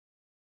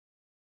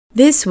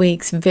This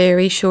week's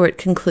very short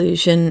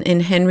conclusion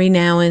in Henri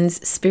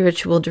Nouwen's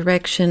spiritual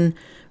direction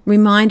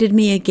reminded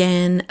me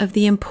again of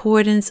the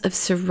importance of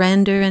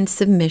surrender and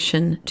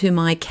submission to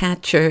my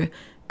catcher,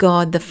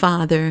 God the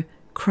Father,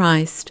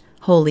 Christ,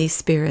 Holy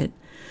Spirit.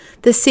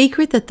 The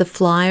secret that the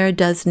flyer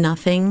does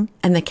nothing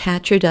and the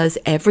catcher does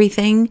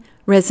everything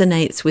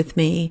resonates with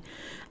me.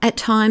 At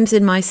times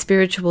in my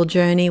spiritual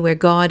journey where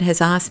God has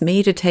asked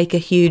me to take a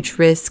huge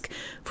risk,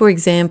 for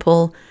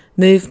example,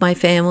 move my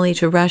family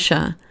to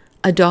Russia,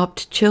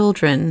 adopt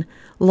children,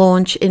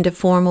 launch into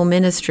formal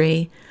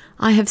ministry,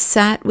 I have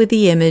sat with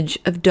the image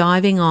of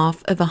diving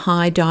off of a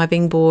high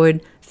diving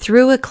board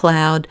through a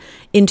cloud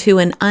into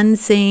an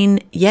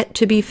unseen,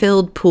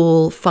 yet-to-be-filled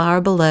pool far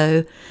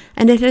below,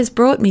 and it has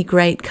brought me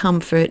great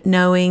comfort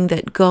knowing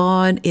that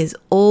God is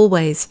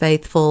always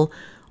faithful,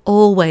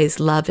 always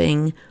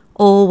loving,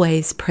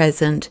 always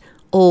present,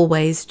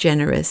 always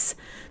generous.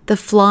 The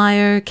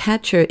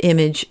flyer-catcher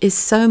image is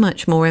so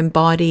much more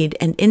embodied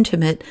and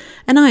intimate,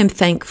 and I am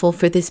thankful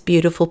for this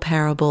beautiful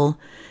parable.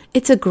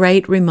 It's a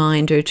great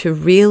reminder to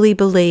really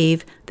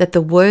believe that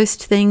the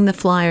worst thing the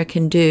flyer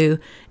can do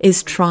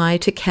is try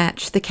to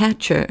catch the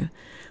catcher.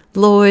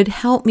 Lord,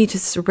 help me to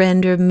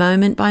surrender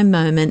moment by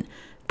moment,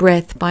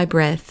 breath by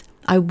breath.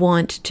 I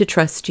want to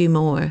trust you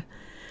more.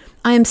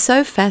 I am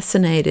so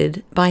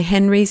fascinated by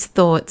Henri's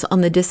thoughts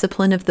on the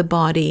discipline of the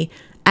body,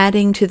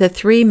 adding to the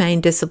three main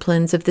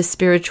disciplines of the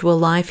spiritual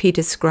life he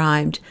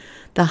described: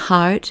 the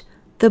heart,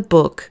 the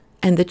book,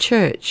 and the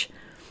church.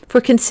 For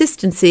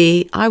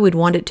consistency, I would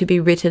want it to be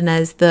written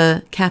as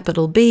the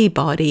capital B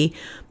body,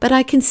 but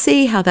I can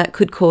see how that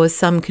could cause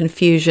some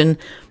confusion,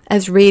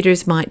 as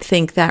readers might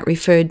think that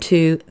referred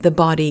to the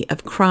body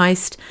of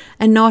Christ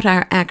and not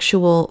our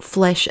actual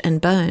flesh and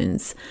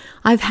bones.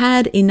 I've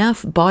had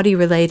enough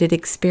body-related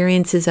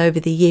experiences over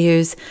the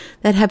years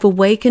that have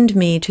awakened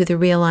me to the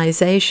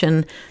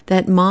realization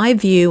that my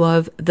view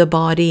of the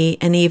body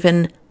and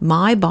even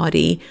my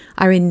body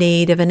are in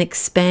need of an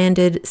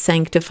expanded,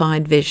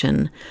 sanctified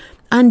vision.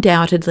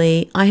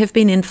 Undoubtedly, I have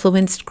been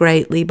influenced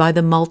greatly by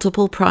the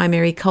multiple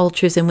primary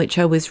cultures in which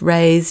I was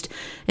raised,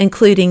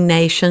 including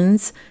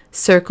nations,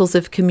 circles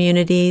of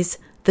communities,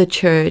 the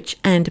church,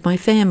 and my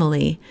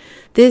family.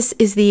 This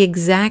is the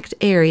exact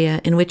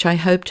area in which I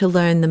hope to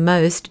learn the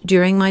most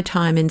during my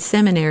time in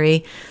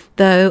seminary,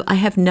 though I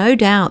have no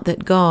doubt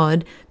that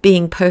God,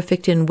 being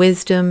perfect in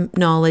wisdom,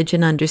 knowledge,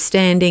 and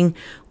understanding,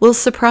 will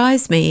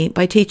surprise me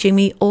by teaching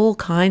me all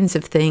kinds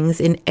of things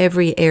in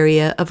every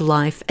area of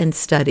life and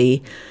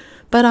study.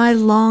 But I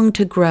long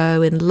to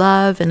grow in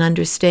love and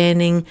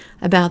understanding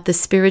about the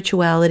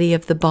spirituality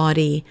of the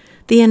body,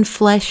 the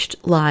enfleshed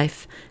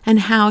life, and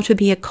how to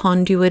be a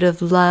conduit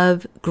of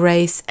love,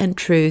 grace, and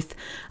truth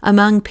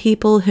among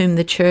people whom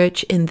the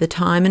Church, in the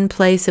time and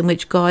place in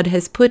which God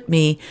has put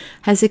me,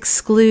 has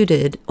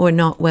excluded or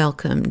not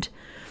welcomed.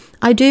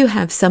 I do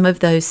have some of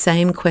those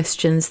same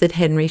questions that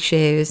Henri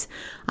shares.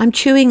 I'm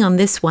chewing on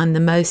this one the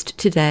most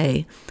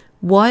today.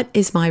 What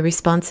is my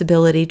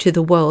responsibility to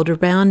the world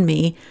around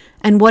me,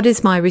 and what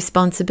is my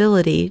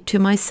responsibility to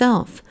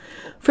myself?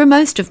 For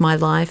most of my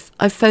life,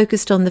 I've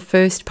focused on the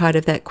first part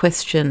of that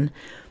question.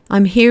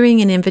 I'm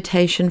hearing an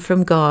invitation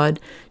from God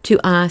to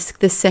ask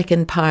the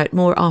second part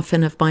more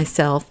often of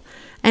myself,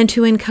 and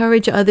to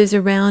encourage others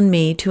around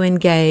me to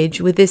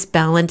engage with this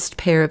balanced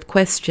pair of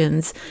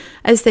questions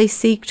as they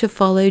seek to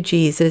follow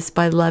Jesus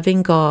by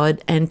loving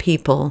God and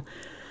people.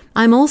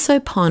 I'm also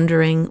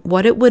pondering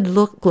what it would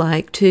look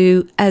like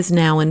to, as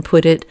Nouwen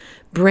put it,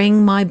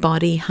 bring my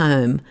body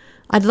home.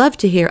 I'd love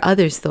to hear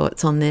others'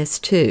 thoughts on this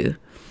too.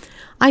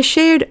 I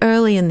shared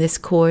early in this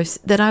course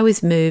that I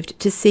was moved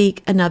to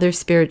seek another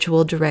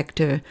spiritual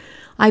director.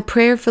 I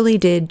prayerfully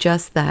did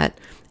just that,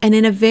 and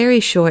in a very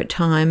short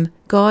time,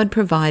 God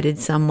provided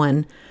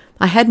someone.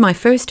 I had my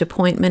first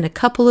appointment a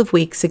couple of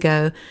weeks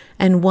ago,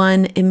 and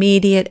one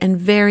immediate and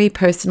very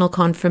personal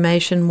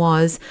confirmation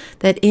was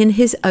that in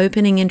his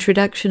opening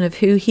introduction of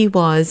who he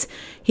was,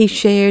 he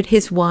shared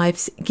his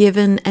wife's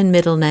given and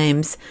middle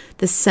names,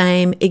 the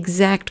same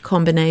exact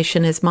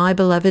combination as my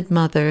beloved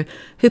mother,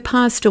 who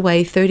passed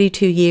away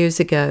 32 years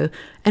ago,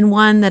 and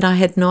one that I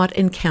had not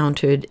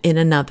encountered in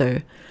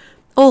another.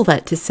 All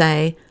that to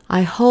say,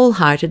 I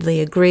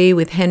wholeheartedly agree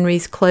with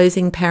Henri's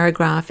closing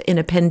paragraph in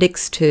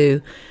Appendix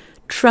 2.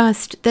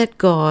 Trust that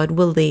God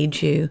will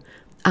lead you.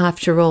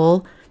 After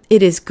all,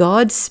 it is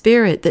God's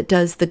Spirit that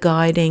does the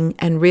guiding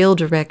and real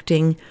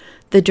directing.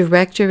 The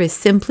director is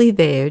simply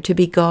there to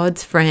be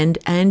God's friend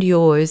and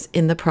yours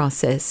in the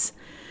process.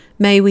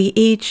 May we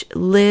each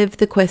live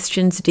the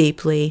questions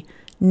deeply,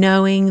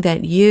 knowing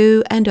that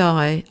you and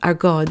I are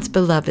God's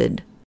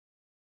beloved.